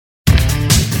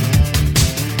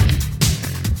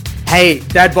Hey,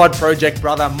 Dad Bod Project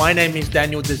brother, my name is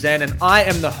Daniel Dezan and I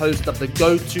am the host of the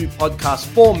go-to podcast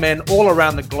for men all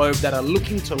around the globe that are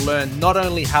looking to learn not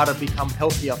only how to become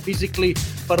healthier physically,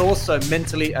 but also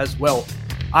mentally as well.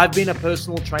 I've been a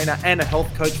personal trainer and a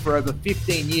health coach for over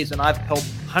 15 years and I've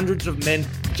helped hundreds of men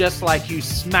just like you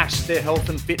smash their health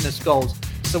and fitness goals.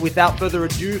 So without further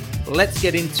ado, let's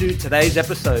get into today's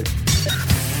episode.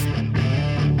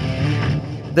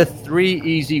 The 3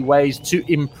 easy ways to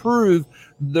improve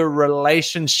the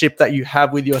relationship that you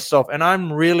have with yourself. And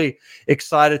I'm really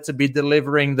excited to be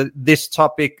delivering this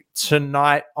topic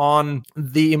tonight on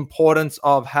the importance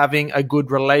of having a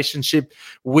good relationship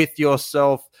with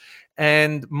yourself.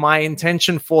 And my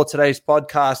intention for today's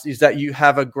podcast is that you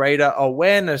have a greater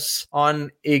awareness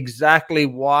on exactly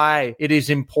why it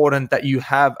is important that you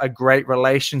have a great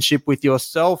relationship with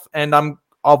yourself. And I'm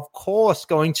of course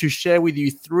going to share with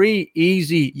you 3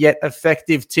 easy yet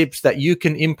effective tips that you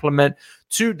can implement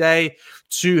today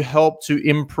to help to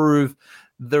improve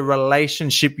the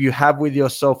relationship you have with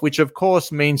yourself, which of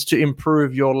course means to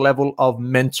improve your level of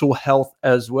mental health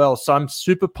as well. So I'm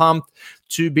super pumped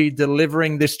to be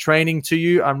delivering this training to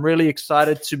you. I'm really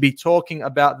excited to be talking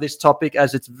about this topic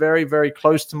as it's very, very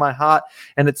close to my heart.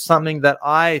 And it's something that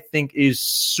I think is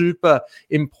super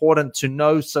important to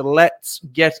know. So let's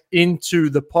get into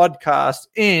the podcast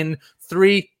in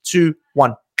 3, 2,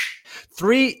 1.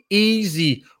 3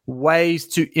 easy ways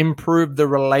to improve the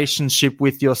relationship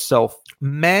with yourself.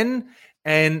 Men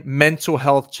and mental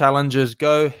health challenges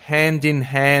go hand in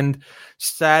hand.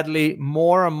 Sadly,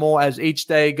 more and more as each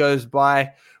day goes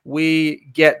by, we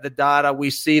get the data, we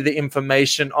see the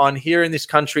information on here in this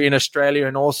country, in Australia,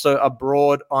 and also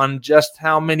abroad on just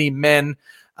how many men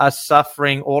are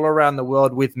suffering all around the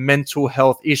world with mental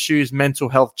health issues, mental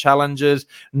health challenges,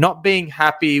 not being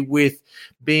happy with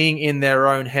being in their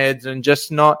own heads and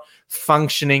just not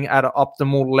functioning at an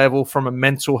optimal level from a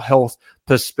mental health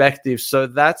perspective. So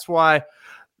that's why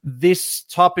this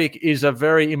topic is a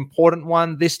very important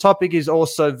one. This topic is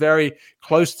also very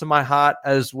close to my heart,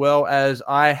 as well as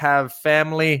I have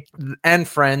family and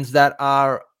friends that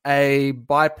are a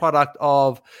byproduct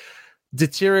of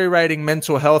deteriorating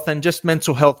mental health and just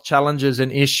mental health challenges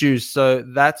and issues. So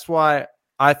that's why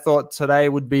I thought today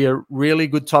would be a really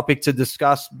good topic to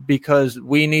discuss, because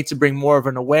we need to bring more of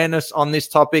an awareness on this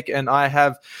topic. And I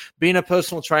have been a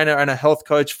personal trainer and a health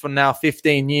coach for now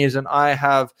 15 years, and I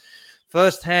have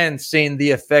firsthand seen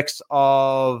the effects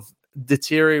of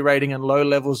deteriorating and low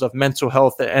levels of mental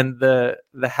health and the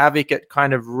havoc it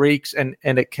kind of wreaks and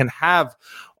it can have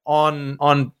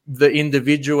on the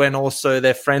individual and also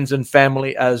their friends and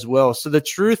family as well. So the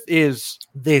truth is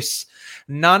this: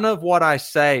 none of what I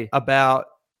say about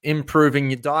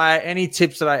improving your diet, any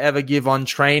tips that I ever give on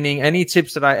training, any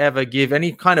tips that I ever give,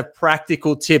 any kind of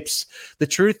practical tips, the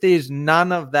truth is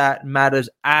none of that matters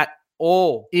at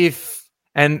all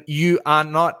and you are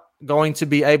not going to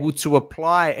be able to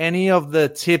apply any of the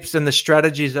tips and the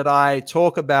strategies that I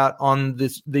talk about on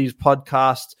these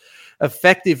podcasts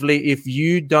effectively if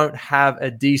you don't have a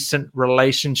decent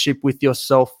relationship with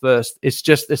yourself first. It's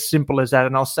just as simple as that.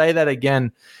 And I'll say that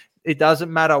again. It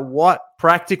doesn't matter what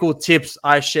practical tips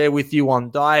I share with you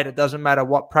on diet. It doesn't matter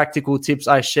what practical tips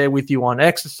I share with you on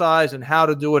exercise and how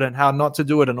to do it and how not to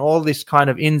do it and all this kind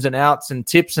of ins and outs and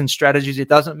tips and strategies. It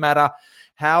doesn't matter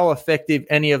how effective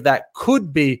any of that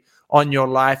could be on your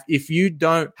life if you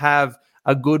don't have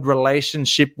a good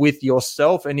relationship with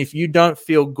yourself. And if you don't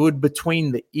feel good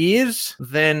between the ears,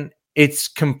 then it's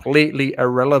completely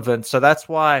irrelevant. So that's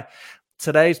why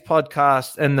today's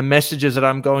podcast and the messages that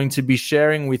I'm going to be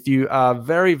sharing with you are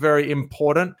very, very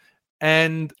important.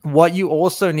 And what you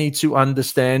also need to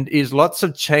understand is lots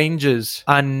of changes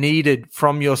are needed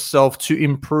from yourself to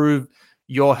improve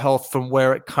your health from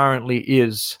where it currently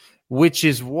is, which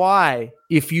is why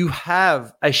if you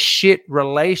have a shit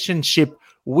relationship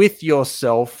with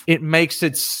yourself, it makes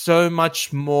it so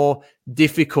much more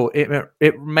difficult.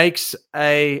 It makes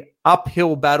a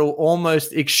uphill battle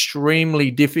almost extremely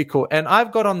difficult. And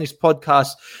I've got on this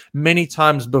podcast many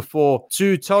times before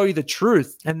to tell you the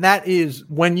truth. And that is,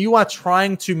 when you are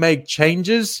trying to make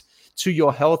changes to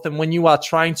your health and when you are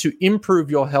trying to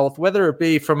improve your health, whether it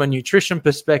be from a nutrition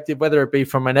perspective, whether it be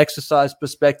from an exercise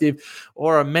perspective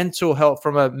or a mental health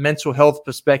from a mental health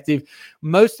perspective,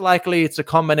 most likely it's a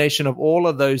combination of all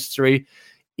of those 3.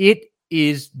 It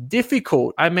is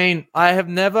difficult. I mean, I have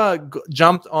never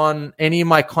jumped on any of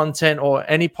my content or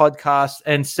any podcast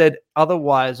and said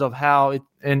otherwise of how it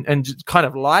and just kind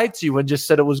of lied to you and just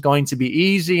said it was going to be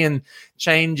easy and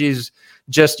change is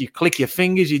just you click your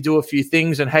fingers, you do a few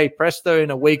things and hey, presto,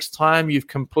 in a week's time, you've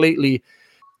completely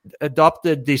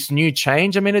adopted this new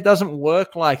change. I mean, it doesn't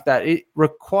work like that. It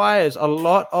requires a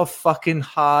lot of fucking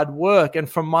hard work. And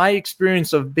from my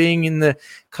experience of being in the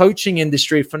coaching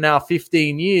industry for now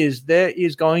 15 years, there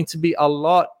is going to be a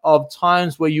lot of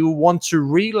times where you want to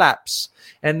relapse.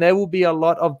 And there will be a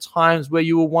lot of times where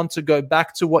you will want to go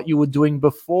back to what you were doing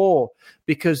before,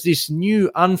 because this new,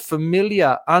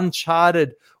 unfamiliar,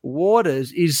 uncharted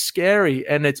waters is scary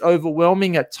and it's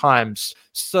overwhelming at times.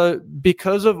 So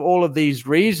because of all of these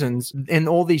reasons and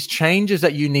all these changes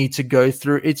that you need to go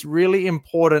through, it's really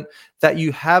important that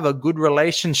you have a good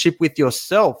relationship with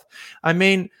yourself. I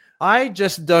mean, I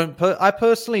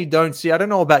personally don't see, I don't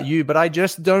know about you, but I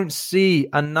just don't see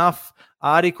enough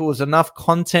articles, enough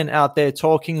content out there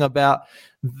talking about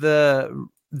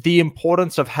the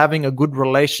importance of having a good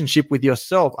relationship with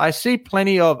yourself. I see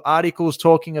plenty of articles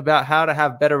talking about how to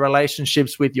have better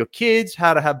relationships with your kids,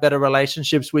 how to have better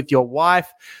relationships with your wife.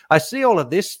 I see all of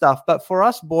this stuff, but for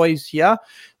us boys here,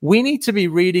 we need to be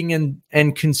reading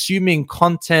and consuming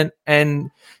content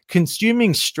and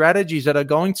consuming strategies that are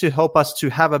going to help us to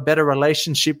have a better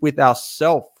relationship with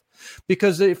ourselves.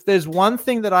 Because if there's one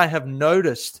thing that I have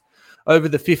noticed over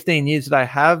the 15 years that I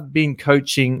have been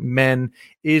coaching men,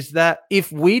 is that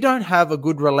if we don't have a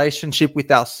good relationship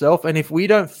with ourselves, and if we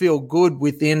don't feel good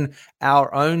within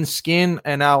our own skin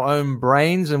and our own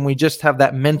brains, and we just have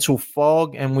that mental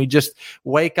fog and we just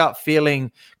wake up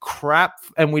feeling crap,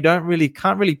 and we can't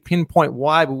really pinpoint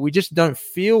why, but we just don't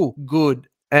feel good,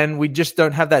 and we just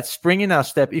don't have that spring in our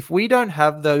step. If we don't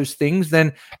have those things,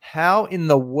 then how in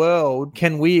the world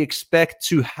can we expect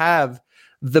to have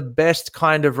the best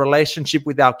kind of relationship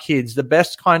with our kids, the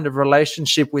best kind of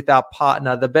relationship with our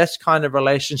partner, the best kind of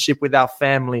relationship with our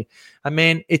family? I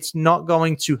mean, it's not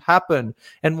going to happen.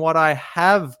 And what I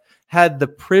have had the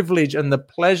privilege and the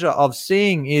pleasure of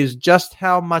seeing is just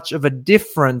how much of a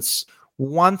difference,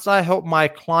 once I help my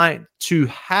client to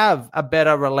have a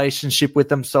better relationship with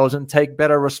themselves and take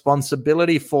better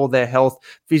responsibility for their health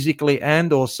physically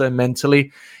and also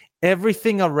mentally,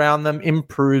 everything around them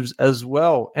improves as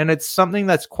well. And it's something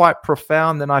that's quite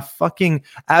profound. And I fucking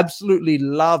absolutely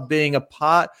love being a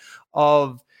part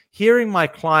of hearing my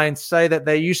clients say that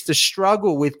they used to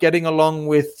struggle with getting along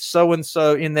with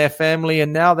so-and-so in their family,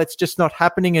 and now that's just not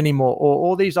happening anymore. Or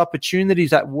all these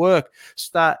opportunities at work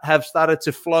have started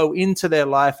to flow into their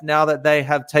life now that they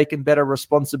have taken better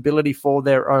responsibility for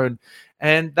their own.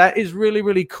 And that is really,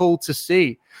 really cool to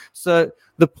see. So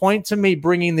the point to me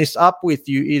bringing this up with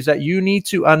you is that you need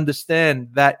to understand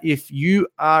that if you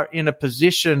are in a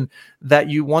position that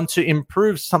you want to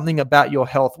improve something about your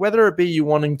health, whether it be you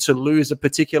wanting to lose a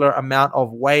particular amount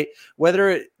of weight, whether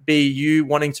it be you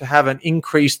wanting to have an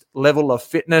increased level of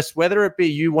fitness, whether it be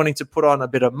you wanting to put on a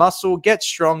bit of muscle, get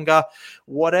stronger,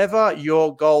 whatever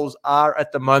your goals are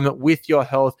at the moment with your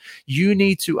health, you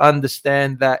need to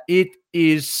understand that it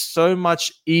is so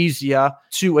much easier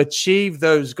to achieve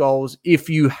those goals if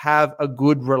you have a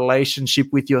good relationship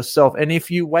with yourself. And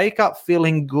if you wake up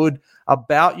feeling good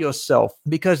about yourself,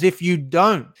 because if you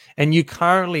don't, and you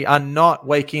currently are not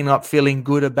waking up feeling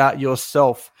good about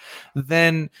yourself,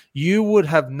 then you would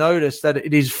have noticed that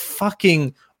it is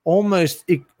fucking almost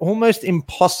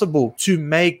impossible to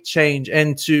make change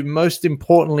and to, most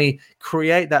importantly,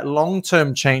 create that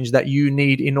long-term change that you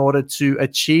need in order to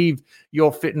achieve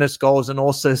your fitness goals and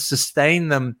also sustain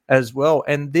them as well.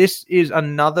 And this is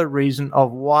another reason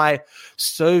of why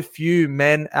so few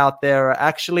men out there are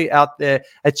actually out there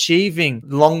achieving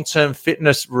long-term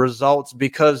fitness results,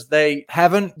 because they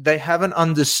haven't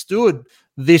understood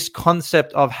this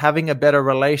concept of having a better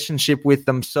relationship with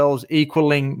themselves,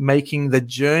 equaling making the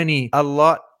journey a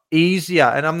lot easier.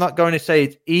 And I'm not going to say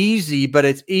it's easy, but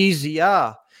it's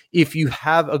easier if you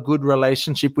have a good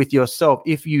relationship with yourself.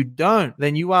 If you don't,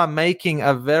 then you are making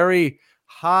a very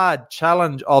hard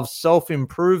challenge of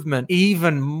self-improvement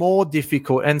even more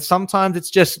difficult. And sometimes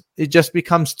it just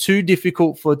becomes too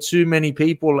difficult for too many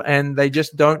people, and they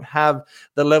just don't have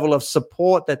the level of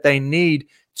support that they need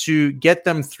to get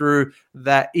them through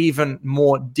that even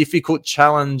more difficult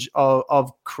challenge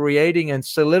of creating and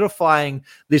solidifying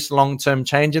this long-term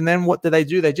change. And then what do?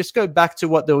 They just go back to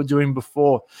what they were doing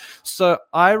before. So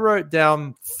I wrote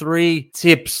down 3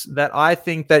 tips that I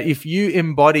think that if you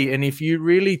embody and if you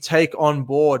really take on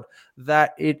board,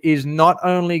 that it is not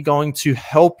only going to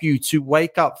help you to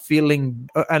wake up feeling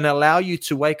and allow you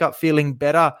to wake up feeling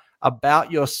better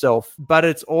about yourself, but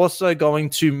it's also going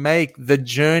to make the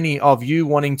journey of you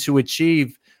wanting to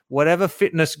achieve whatever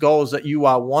fitness goals that you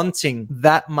are wanting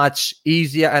that much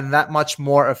easier and that much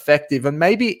more effective. And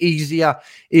maybe easier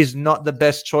is not the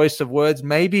best choice of words.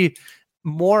 Maybe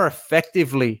more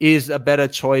effectively is a better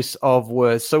choice of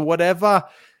words. So whatever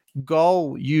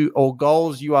goals you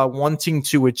are wanting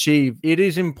to achieve, it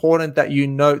is important that you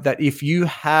note that if you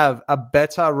have a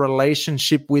better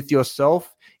relationship with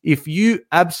yourself, if you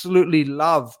absolutely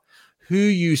love who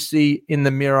you see in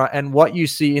the mirror and what you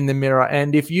see in the mirror,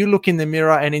 and if you look in the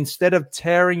mirror and instead of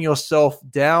tearing yourself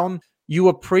down, you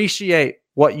appreciate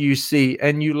what you see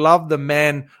and you love the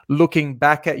man looking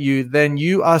back at you, then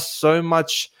you are so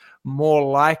much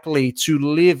more likely to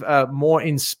live a more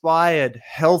inspired,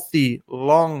 healthy,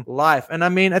 long life. And I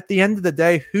mean, at the end of the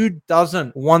day, who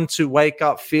doesn't want to wake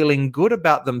up feeling good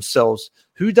about themselves?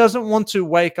 Who doesn't want to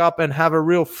wake up and have a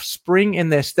real spring in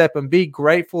their step and be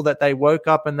grateful that they woke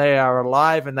up and they are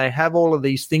alive and they have all of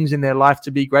these things in their life to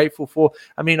be grateful for?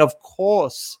 I mean, of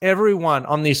course, everyone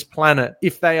on this planet,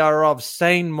 if they are of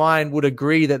sane mind, would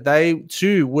agree that they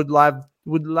too would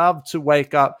love to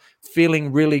wake up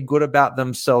feeling really good about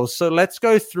themselves. So let's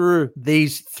go through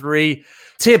these 3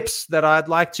 tips that I'd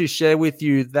like to share with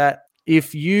you that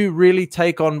if you really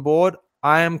take on board,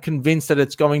 I am convinced that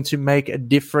it's going to make a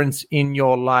difference in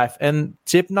your life. And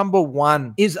tip number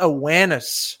 1 is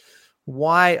awareness.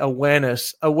 Why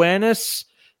awareness? Awareness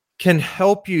can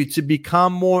help you to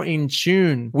become more in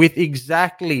tune with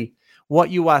exactly what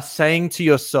you are saying to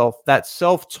yourself, that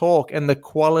self-talk and the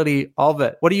quality of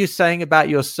it. What are you saying about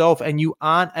yourself? And you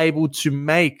aren't able to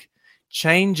make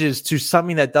changes to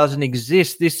something that doesn't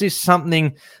exist. This is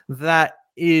something that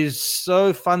is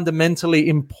so fundamentally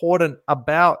important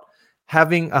about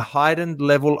having a heightened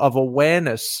level of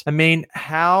awareness. I mean,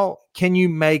 how can you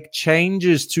make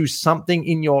changes to something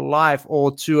in your life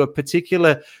or to a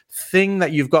particular thing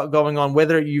that you've got going on,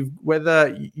 whether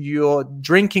you're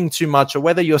drinking too much or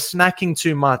whether you're snacking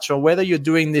too much or whether you're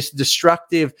doing this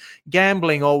destructive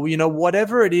gambling or,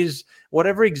 whatever it is,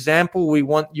 whatever example you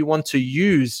want to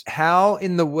use, how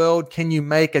in the world can you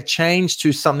make a change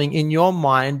to something in your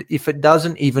mind if it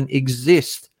doesn't even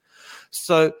exist?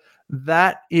 So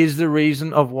that is the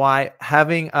reason of why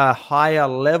having a higher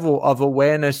level of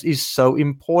awareness is so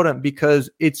important, because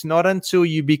it's not until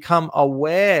you become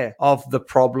aware of the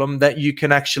problem that you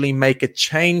can actually make a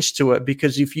change to it.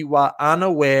 Because if you are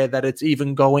unaware that it's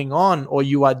even going on, or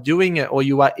you are doing it, or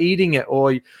you are eating it,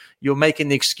 or you're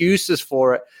making excuses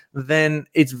for it, then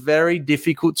it's very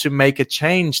difficult to make a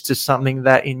change to something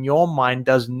that in your mind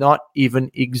does not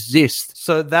even exist.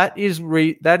 So that is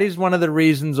one of the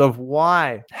reasons of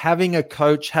why having a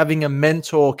coach, having a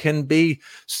mentor can be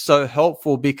so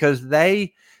helpful, because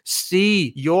they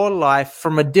see your life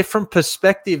from a different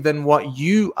perspective than what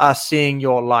you are seeing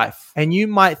your life. And you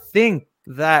might think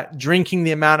that drinking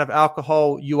the amount of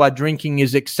alcohol you are drinking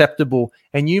is acceptable.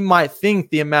 And you might think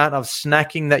the amount of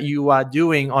snacking that you are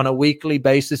doing on a weekly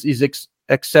basis is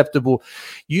acceptable.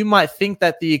 You might think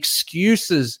that the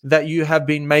excuses that you have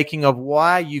been making of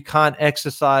why you can't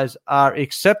exercise are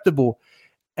acceptable.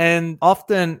 And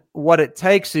often what it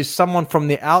takes is someone from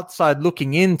the outside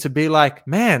looking in to be like,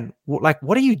 man,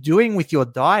 what are you doing with your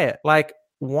diet?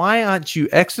 Why aren't you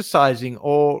exercising?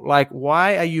 Or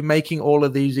why are you making all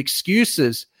of these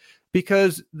excuses?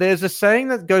 Because there's a saying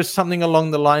that goes something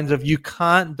along the lines of you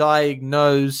can't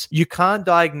diagnose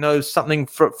something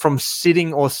from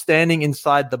sitting or standing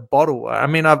inside the bottle. I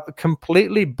mean, I've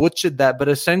completely butchered that, but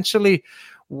essentially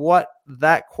what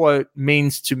that quote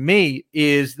means to me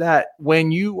is that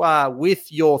when you are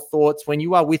with your thoughts, when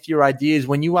you are with your ideas,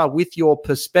 when you are with your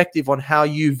perspective on how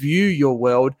you view your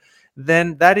world,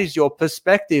 then that is your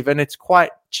perspective. And it's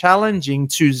quite challenging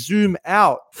to zoom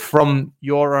out from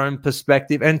your own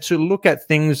perspective and to look at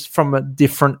things from a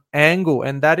different angle.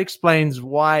 And that explains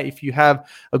why, if you have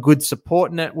a good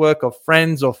support network of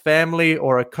friends or family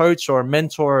or a coach or a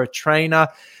mentor or a trainer,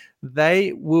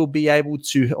 they will be able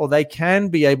to, or they can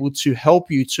be able to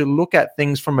help you to look at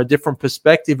things from a different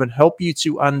perspective and help you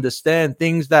to understand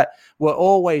things that were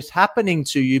always happening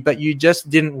to you, but you just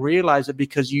didn't realize it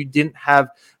because you didn't have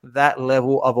that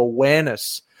level of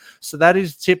awareness. So that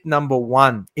is tip number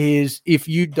 1, is if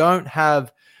you don't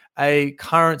have a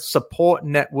current support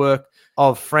network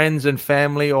of friends and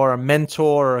family or a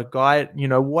mentor or a guide,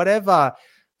 whatever,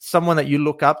 someone that you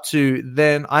look up to,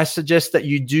 then I suggest that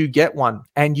you do get one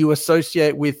and you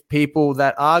associate with people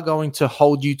that are going to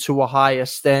hold you to a higher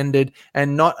standard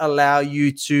and not allow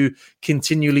you to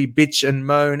continually bitch and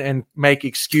moan and make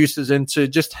excuses, and to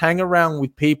just hang around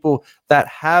with people that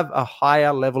have a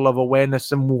higher level of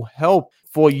awareness and will help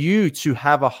for you to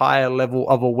have a higher level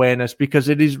of awareness, because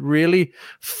it is really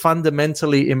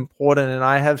fundamentally important. And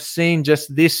I have seen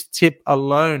just this tip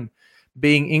alone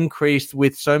being increased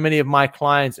with so many of my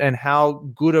clients, and how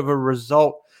good of a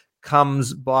result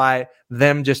comes by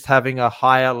them just having a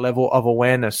higher level of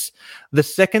awareness. The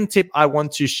second tip I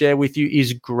want to share with you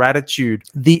is gratitude.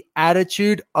 The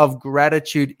attitude of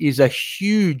gratitude is a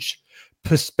huge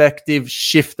perspective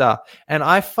shifter. And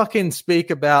I fucking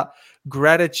speak about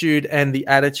gratitude and the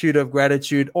attitude of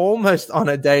gratitude almost on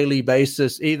a daily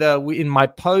basis, either in my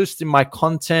post, in my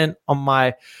content, on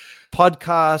my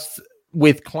podcast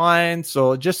with clients,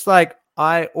 or just like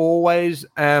I always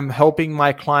am helping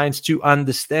my clients to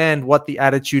understand what the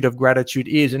attitude of gratitude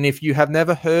is. And if you have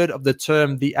never heard of the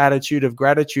term, the attitude of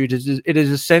gratitude, it is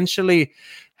essentially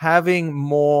having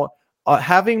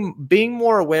being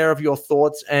more aware of your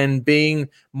thoughts and being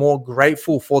more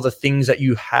grateful for the things that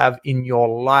you have in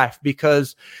your life.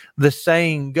 Because the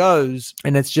saying goes,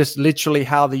 and it's just literally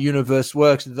how the universe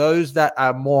works, those that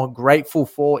are more grateful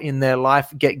for in their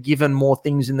life get given more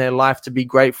things in their life to be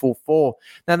grateful for.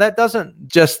 Now, that doesn't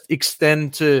just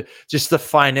extend to just the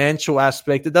financial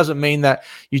aspect. It doesn't mean that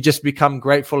you just become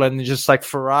grateful and just like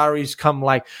Ferraris come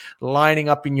like lining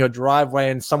up in your driveway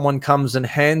and someone comes and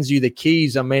hands you the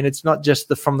keys. I mean, it's not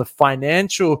just from the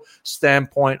financial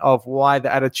standpoint of why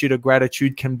the attitude of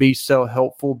gratitude can be so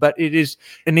helpful, but it is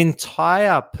an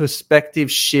entire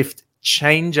perspective shift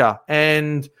changer.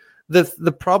 And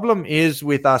the problem is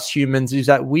with us humans is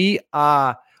that we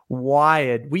are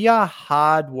hardwired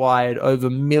over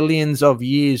millions of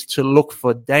years to look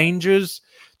for dangers,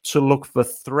 to look for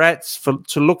threats,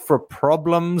 to look for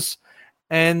problems.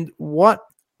 And what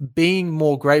being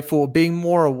more grateful, being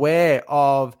more aware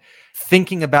of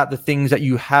thinking about the things that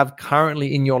you have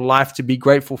currently in your life to be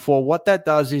grateful for, what that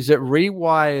does is it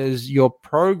rewires your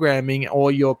programming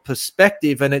or your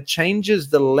perspective, and it changes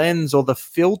the lens or the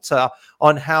filter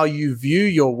on how you view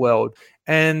your world.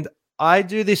 And I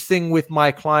do this thing with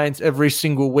my clients every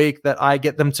single week that I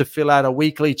get them to fill out a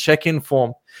weekly check-in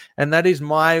form. And that is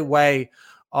my way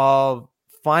of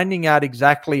finding out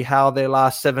exactly how their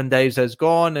last 7 days has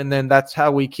gone. And then that's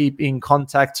how we keep in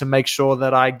contact to make sure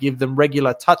that I give them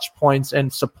regular touch points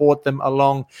and support them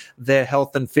along their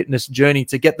health and fitness journey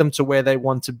to get them to where they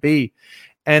want to be.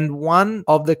 And one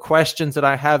of the questions that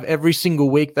I have every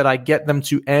single week that I get them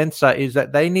to answer is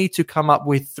that they need to come up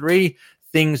with 3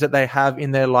 things that they have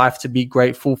in their life to be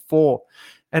grateful for.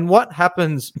 And what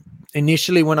happens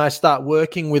initially when I start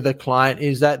working with a client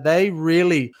is that they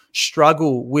really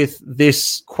struggle with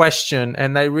this question,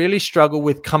 and they really struggle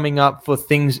with coming up for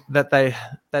things that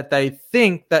they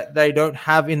think that they don't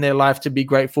have in their life to be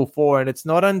grateful for. And it's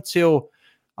not until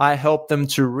I help them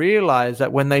to realize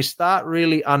that when they start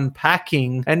really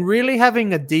unpacking and really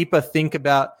having a deeper think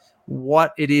about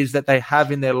what it is that they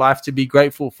have in their life to be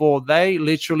grateful for, they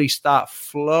literally start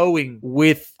flowing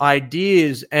with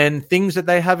ideas and things that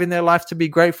they have in their life to be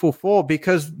grateful for.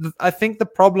 Because I think the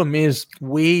problem is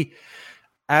we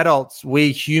adults,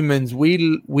 we humans,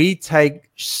 we take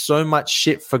so much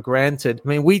shit for granted. I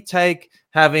mean, we take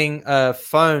having a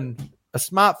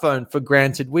smartphone for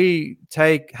granted. We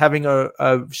take having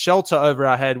a shelter over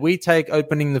our head. We take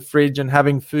opening the fridge and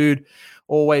having food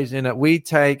always in it. We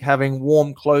take having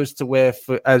warm clothes to wear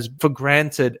for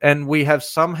granted. And we have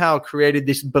somehow created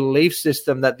this belief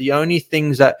system that the only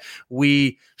things that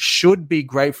we should be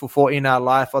grateful for in our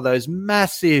life are those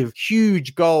massive,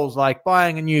 huge goals like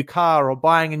buying a new car or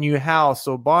buying a new house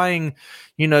or buying,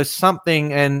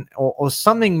 something or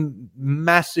something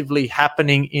massively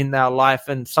happening in our life.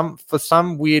 And for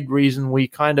some weird reason, we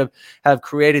kind of have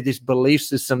created this belief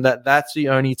system that that's the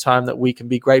only time that we can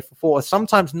be grateful for. Or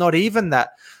sometimes not even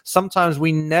that. Sometimes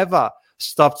we never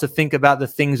stop to think about the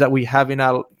things that we have in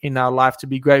our life to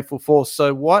be grateful for.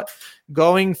 So what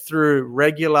going through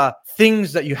regular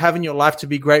things that you have in your life to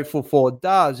be grateful for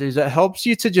does is it helps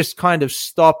you to just kind of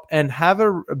stop and have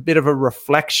a bit of a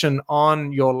reflection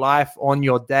on your life, on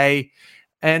your day.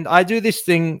 And I do this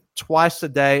thing twice a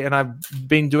day, and I've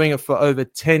been doing it for over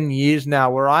 10 years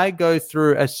now, where I go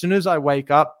through, as soon as I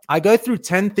wake up, I go through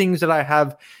 10 things that I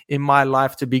have in my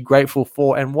life to be grateful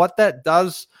for. And what that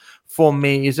does for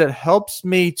me is it helps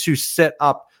me to set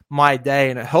up my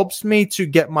day, and it helps me to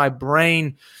get my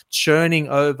brain churning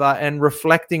over and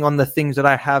reflecting on the things that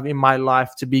I have in my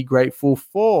life to be grateful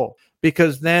for.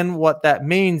 Because then what that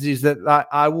means is that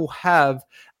I will have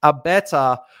a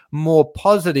better, more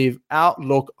positive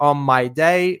outlook on my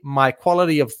day. My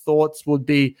quality of thoughts will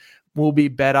be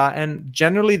better. And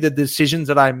generally the decisions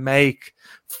that I make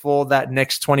for that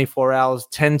next 24 hours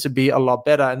tend to be a lot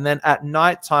better. And then at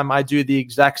nighttime, I do the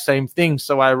exact same thing.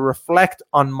 So I reflect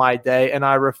on my day, and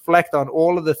I reflect on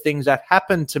all of the things that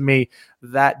happened to me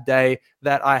that day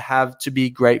that I have to be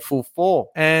grateful for.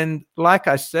 And like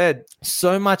I said,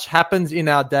 so much happens in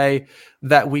our day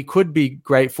that we could be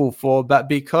grateful for, but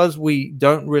because we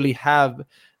don't really have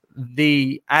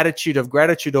the attitude of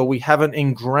gratitude, or we haven't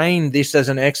ingrained this as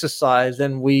an exercise,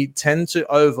 then we tend to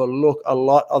overlook a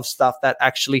lot of stuff that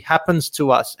actually happens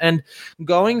to us. And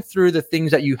going through the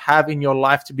things that you have in your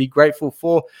life to be grateful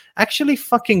for actually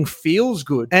fucking feels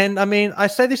good. And I mean, I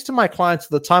say this to my clients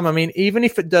all the time. I mean, even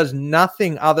if it does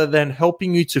nothing other than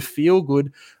helping you to feel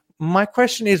good, my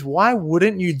question is, why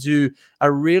wouldn't you do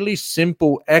a really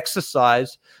simple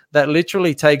exercise that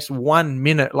literally takes 1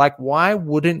 minute? Like, why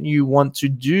wouldn't you want to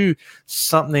do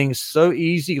something so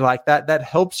easy like that that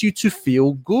helps you to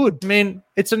feel good? I mean,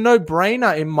 it's a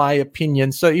no-brainer in my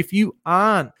opinion. So if you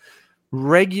aren't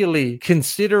regularly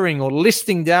considering or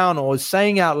listing down or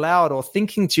saying out loud or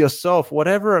thinking to yourself,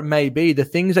 whatever it may be, the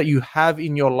things that you have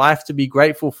in your life to be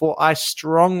grateful for, I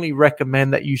strongly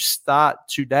recommend that you start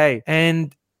today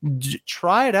and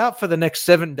try it out for the next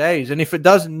 7 days. And if it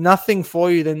does nothing for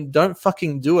you, then don't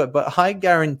fucking do it. But I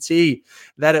guarantee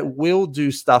that it will do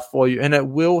stuff for you, and it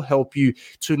will help you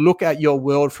to look at your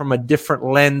world from a different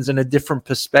lens and a different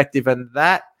perspective. And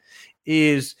that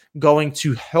is going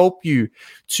to help you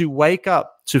to wake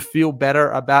up, to feel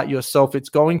better about yourself. It's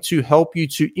going to help you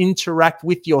to interact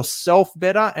with yourself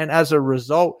better, and as a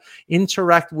result,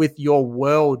 interact with your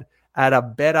world at a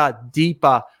better,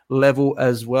 deeper level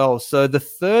as well. So the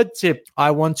third tip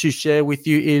I want to share with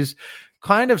you is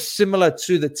kind of similar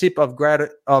to the tip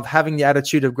of having the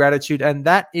attitude of gratitude, and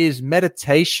that is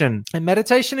meditation. And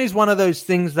meditation is one of those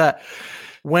things that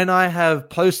when I have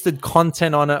posted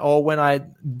content on it, or when I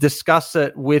discuss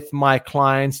it with my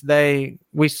clients,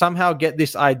 we somehow get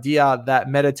this idea that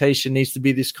meditation needs to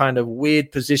be this kind of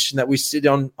weird position that we sit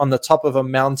on the top of a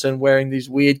mountain wearing these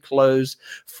weird clothes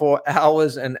for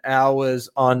hours and hours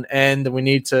on end. And we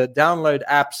need to download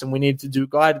apps, and we need to do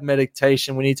guided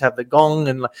meditation. We need to have the gong,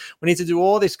 and we need to do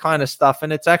all this kind of stuff.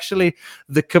 And it's actually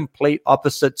the complete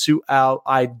opposite to our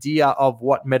idea of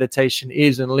what meditation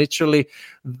is. And literally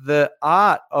the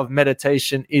art of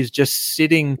meditation is just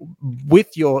sitting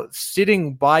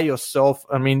by yourself.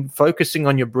 I mean, focusing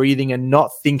on your breathing and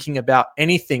not thinking about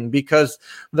anything, because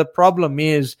the problem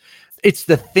is it's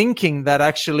the thinking that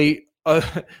actually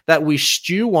that we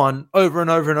stew on over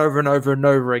and over and over and over and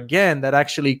over again that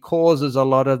actually causes a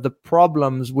lot of the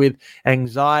problems with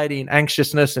anxiety and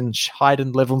anxiousness and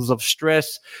heightened levels of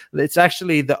stress. It's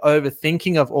actually the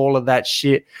overthinking of all of that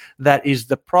shit that is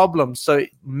the problem. So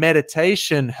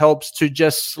meditation helps to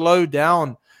just slow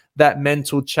down that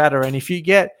mental chatter. And if you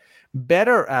get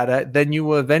better at it, then you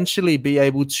will eventually be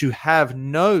able to have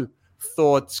no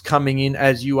thoughts coming in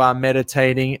as you are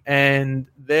meditating, and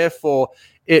therefore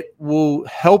it will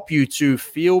help you to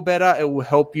feel better. It will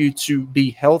help you to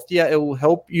be healthier. It will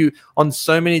help you on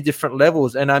so many different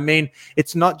levels. And I mean,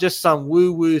 it's not just some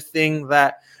woo-woo thing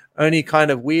that only kind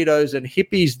of weirdos and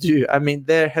hippies do. I mean,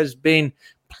 there's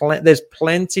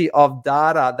plenty of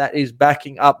data that is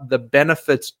backing up the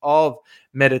benefits of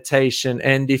meditation.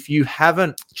 And if you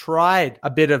haven't tried a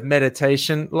bit of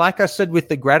meditation, like I said with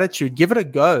the gratitude, give it a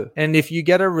go. And if you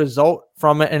get a result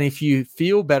from it, and if you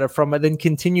feel better from it, then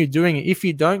continue doing it. If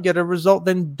you don't get a result,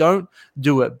 then don't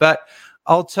do it. But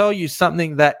I'll tell you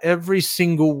something that every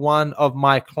single one of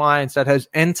my clients that has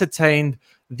entertained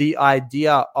the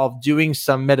idea of doing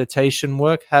some meditation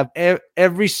work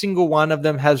every single one of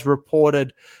them has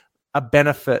reported a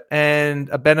benefit, and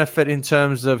a benefit in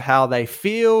terms of how they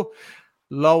feel,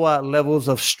 lower levels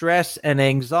of stress and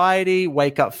anxiety,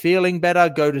 wake up feeling better,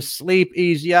 go to sleep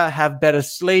easier, have better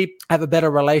sleep, have a better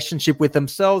relationship with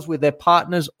themselves, with their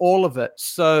partners, all of it.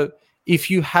 So if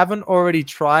you haven't already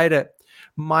tried it,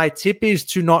 my tip is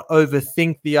to not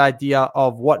overthink the idea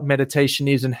of what meditation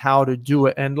is and how to do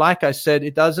it. And like I said,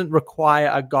 it doesn't require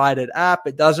a guided app.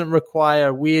 It doesn't require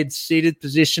a weird seated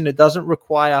position. It doesn't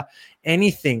require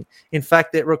anything. In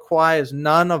fact, it requires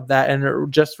none of that. And it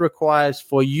just requires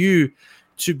for you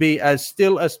to be as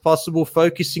still as possible,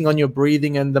 focusing on your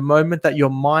breathing. And the moment that your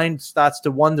mind starts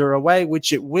to wander away,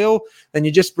 which it will, then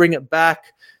you just bring it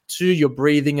back to your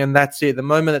breathing, and that's it. The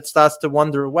moment it starts to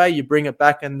wander away, you bring it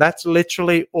back, and that's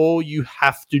literally all you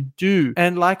have to do.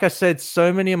 And like I said,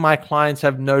 so many of my clients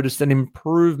have noticed an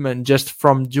improvement just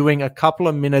from doing a couple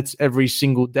of minutes every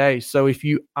single day. So if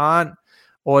you aren't,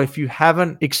 or if you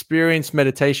haven't experienced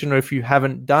meditation, or if you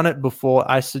haven't done it before,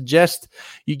 I suggest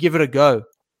you give it a go.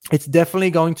 It's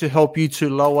definitely going to help you to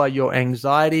lower your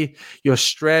anxiety, your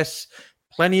stress.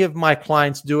 Plenty of my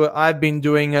clients do it. I've been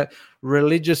doing it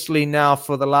religiously now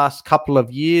for the last couple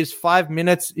of years. 5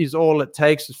 minutes is all it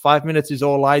takes. 5 minutes is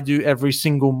all I do every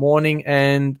single morning.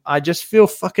 And I just feel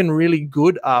fucking really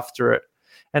good after it.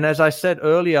 And as I said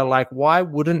earlier, like, why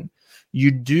wouldn't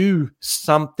you do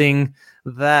something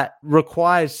that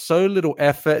requires so little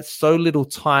effort, so little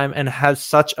time, and has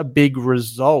such a big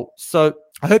result. So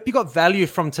I hope you got value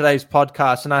from today's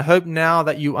podcast, and I hope now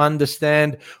that you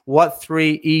understand what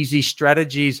 3 easy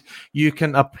strategies you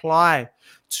can apply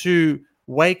to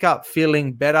wake up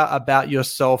feeling better about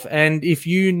yourself. And if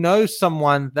you know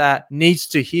someone that needs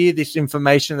to hear this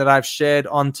information that I've shared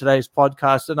on today's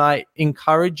podcast, then I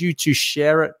encourage you to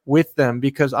share it with them,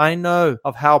 because I know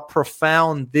of how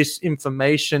profound this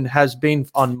information has been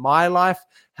on my life,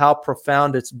 how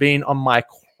profound it's been on my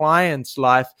client's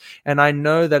life, and I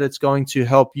know that it's going to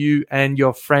help you and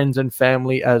your friends and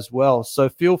family as well. So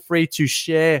feel free to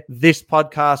share this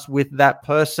podcast with that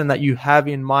person that you have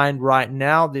in mind right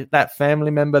now, that family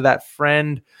member, that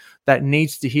friend that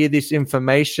needs to hear this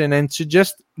information, and to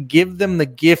just give them the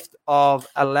gift of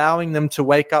allowing them to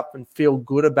wake up and feel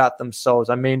good about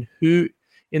themselves. I mean, who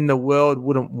in the world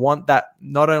wouldn't want that,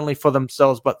 not only for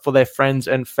themselves, but for their friends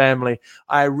and family?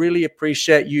 I really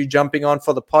appreciate you jumping on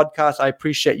for the podcast. I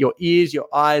appreciate your ears, your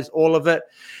eyes, all of it.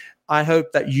 I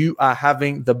hope that you are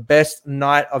having the best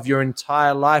night of your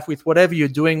entire life with whatever you're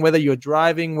doing, whether you're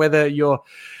driving, whether you're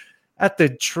at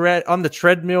the on the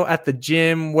treadmill, at the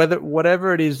gym,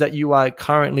 whatever it is that you are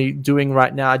currently doing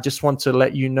right now. I just want to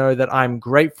let you know that I'm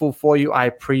grateful for you. I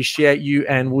appreciate you,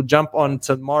 and we'll jump on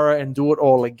tomorrow and do it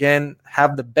all again.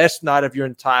 Have the best night of your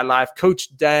entire life.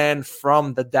 Coach Dan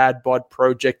from the Dad Bod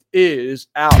Project is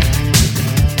out.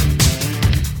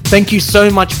 Thank you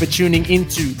so much for tuning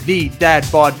into the Dad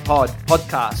Bod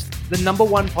podcast, the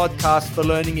 #1 podcast for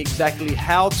learning exactly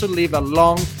how to live a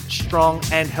long, strong,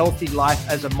 and healthy life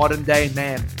as a modern day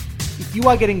man. If you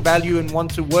are getting value and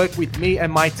want to work with me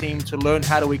and my team to learn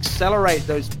how to accelerate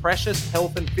those precious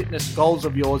health and fitness goals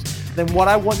of yours, then what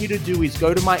I want you to do is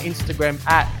go to my Instagram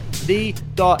at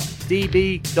the.db.project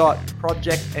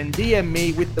and DM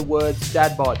me with the words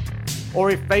DadBod. Or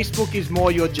if Facebook is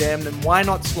more your jam, then why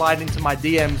not slide into my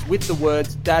DMs with the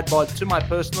words DadBod to my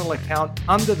personal account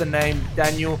under the name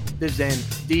Daniel Dezen,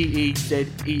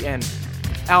 Dezen.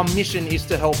 Our mission is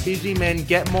to help busy men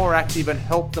get more active and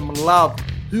help them love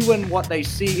who and what they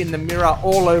see in the mirror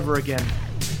all over again.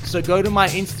 So go to my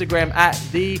Instagram at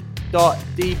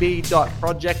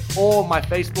the.db.project or my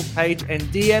Facebook page and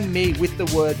DM me with the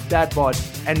word DadBod,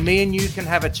 and me and you can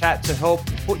have a chat to help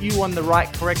put you on the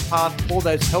correct path for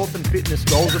those health and fitness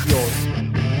goals of yours.